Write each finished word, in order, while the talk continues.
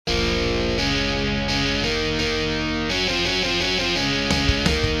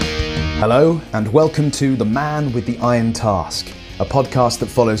Hello and welcome to The Man with the Iron Task, a podcast that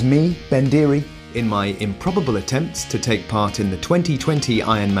follows me, Ben Deary, in my improbable attempts to take part in the 2020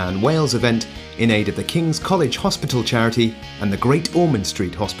 Ironman Wales event in aid of the King's College Hospital charity and the Great Ormond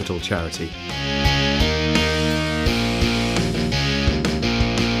Street Hospital charity.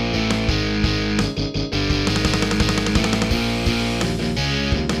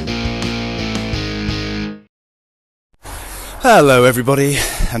 Hello everybody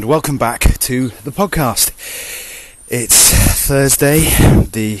and welcome back to the podcast. It's Thursday,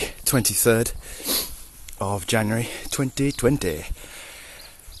 the 23rd of January 2020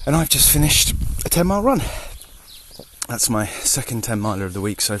 and I've just finished a 10-mile run. That's my second 10-miler of the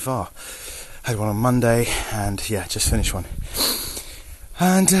week so far. Had one on Monday and just finished one.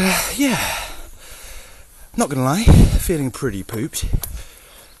 And not gonna lie, feeling pretty pooped,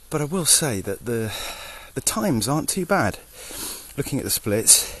 but I will say that the times aren't too bad. Looking at the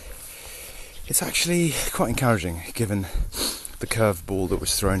splits, it's actually quite encouraging given the curveball that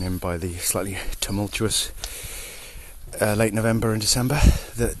was thrown in by the slightly tumultuous late November and December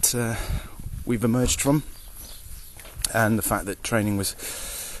that we've emerged from, and the fact that training was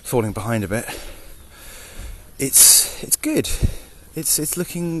falling behind a bit. It's good. It's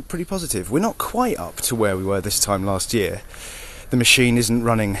looking pretty positive. We're not quite up to where we were this time last year. The machine isn't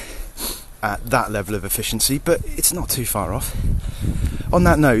running at that level of efficiency, but it's not too far off. On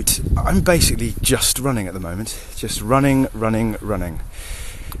that note, I'm basically just running at the moment. Just running. The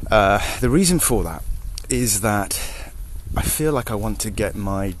reason for that is that I feel like I want to get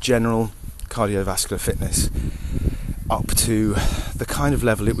my general cardiovascular fitness up to the kind of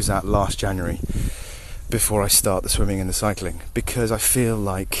level it was at last January before I start the swimming and the cycling, because I feel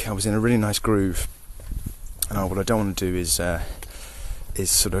like I was in a really nice groove, and what I don't want to do is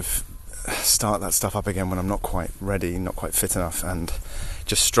sort of start that stuff up again when I'm not quite ready, not quite fit enough, and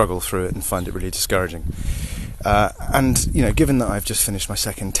just struggle through it and find it really discouraging. And given that I've just finished my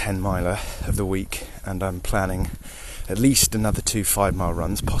second 10-miler of the week and I'm planning at least another 2 5-mile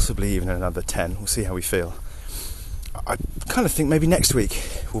runs, possibly even another 10, we'll see how we feel. I kind of think maybe next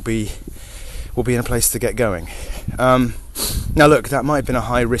week we'll be in a place to get going. Now look, that might have been a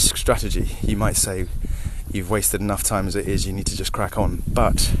high risk strategy. You might say you've wasted enough time as it is, you need to just crack on.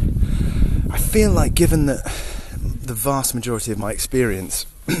 But I feel like, given that the vast majority of my experience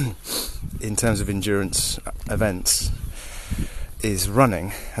in terms of endurance events is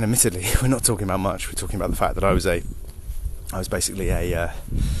running, and admittedly we're not talking about much, we're talking about the fact that I was basically a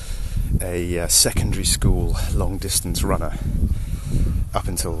secondary school long distance runner up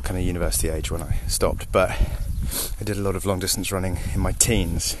until kind of university age when I stopped, but I did a lot of long distance running in my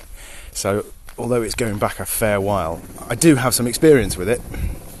teens, so although it's going back a fair while, I do have some experience with it.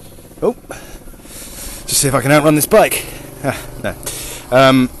 Just see if I can outrun this bike. No.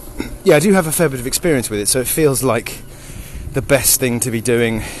 I do have a fair bit of experience with it, so it feels like the best thing to be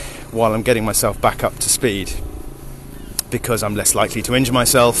doing while I'm getting myself back up to speed, because I'm less likely to injure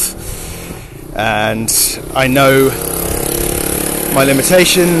myself, and I know my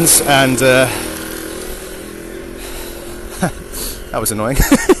limitations, and that was annoying.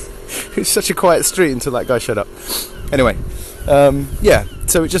 It was such a quiet street until that guy shut up. Anyway,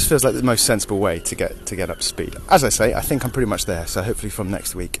 so it just feels like the most sensible way to get up to speed. As I say, I think I'm pretty much there, so hopefully from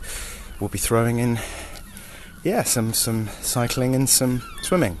next week we'll be throwing in some cycling and some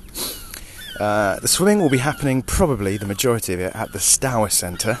swimming. The swimming will be happening, probably the majority of it, at the Stour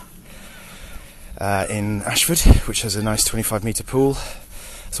Centre in Ashford, which has a nice 25-metre pool.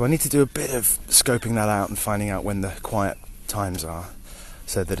 So I need to do a bit of scoping that out and finding out when the quiet times are,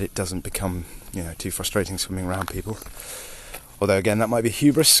 so that it doesn't become too frustrating swimming around people. Although again, that might be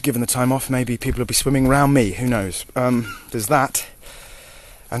hubris. Given the time off, maybe people will be swimming around me, who knows. There's that.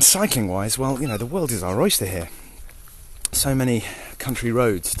 And cycling wise, well, the world is our oyster here. So many country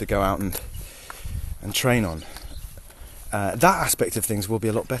roads to go out and train on. That aspect of things will be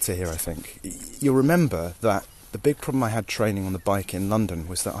a lot better here, I think. You'll remember that the big problem I had training on the bike in London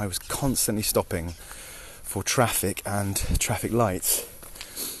was that I was constantly stopping for traffic and traffic lights.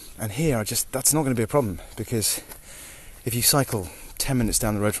 And here, that's not going to be a problem, because if you cycle 10 minutes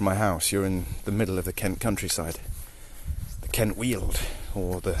down the road from my house, you're in the middle of the Kent countryside, the Kent Weald,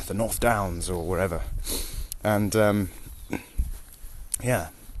 or the North Downs, or wherever. And we're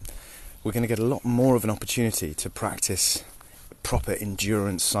going to get a lot more of an opportunity to practice proper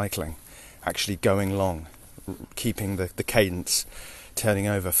endurance cycling, actually going long, keeping the cadence, turning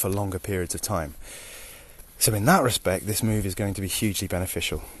over for longer periods of time. So in that respect, this move is going to be hugely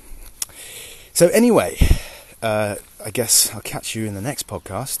beneficial. So anyway, I guess I'll catch you in the next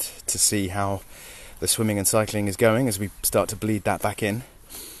podcast to see how the swimming and cycling is going as we start to bleed that back in.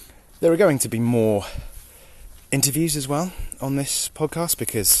 There are going to be more interviews as well on this podcast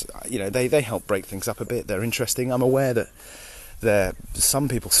because, they help break things up a bit. They're interesting. I'm aware that they're some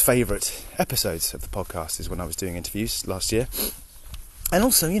people's favourite episodes of the podcast is when I was doing interviews last year. And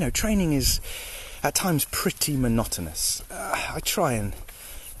also, training is at times pretty monotonous. I try and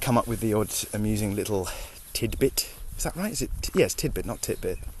come up with the odd amusing little tidbit. Is that right? It's tidbit, not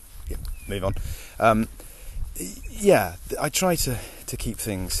titbit. Yeah, move on. I try to keep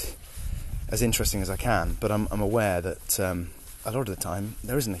things as interesting as I can, but I'm aware that a lot of the time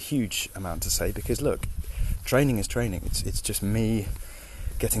there isn't a huge amount to say because, look, training is training. It's just me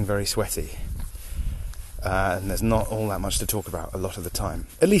getting very sweaty. And there's not all that much to talk about a lot of the time,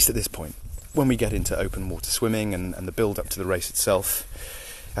 at least at this point. When we get into open water swimming and the build-up to the race itself,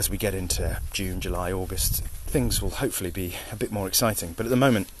 as we get into June, July, August, things will hopefully be a bit more exciting. But at the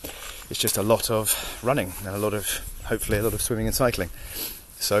moment, it's just a lot of running and hopefully a lot of swimming and cycling.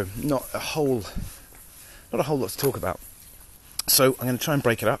 So not a whole lot to talk about. So I'm going to try and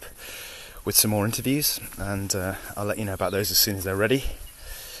break it up with some more interviews, and I'll let you know about those as soon as they're ready.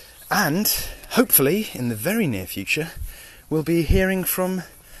 And hopefully, in the very near future, we'll be hearing from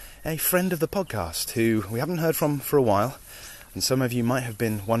a friend of the podcast who we haven't heard from for a while, and some of you might have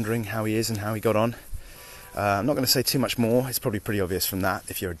been wondering how he is and how he got on. I'm not going to say too much more. It's probably pretty obvious from that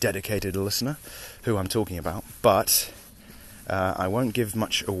if you're a dedicated listener who I'm talking about, but I won't give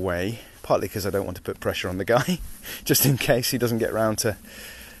much away, partly because I don't want to put pressure on the guy, just in case he doesn't get around to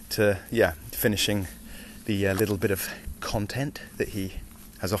finishing the little bit of content that he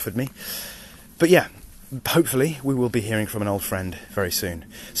has offered me. But yeah, hopefully we will be hearing from an old friend very soon.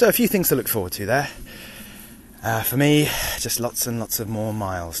 So a few things to look forward to there. For me, just lots and lots of more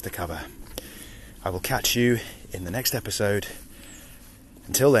miles to cover. I will catch you in the next episode.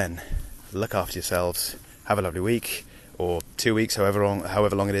 Until then, look after yourselves. Have a lovely week, or 2 weeks, however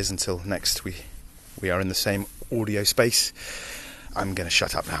long it is until next we are in the same audio space. I'm going to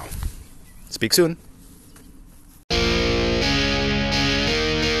shut up now. Speak soon.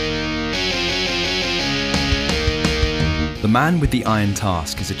 The Man with the Iron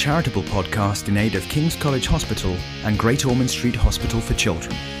Task is a charitable podcast in aid of King's College Hospital and Great Ormond Street Hospital for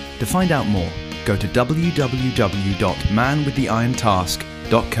Children. To find out more, go to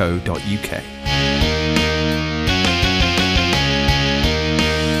www.manwiththeirontask.co.uk.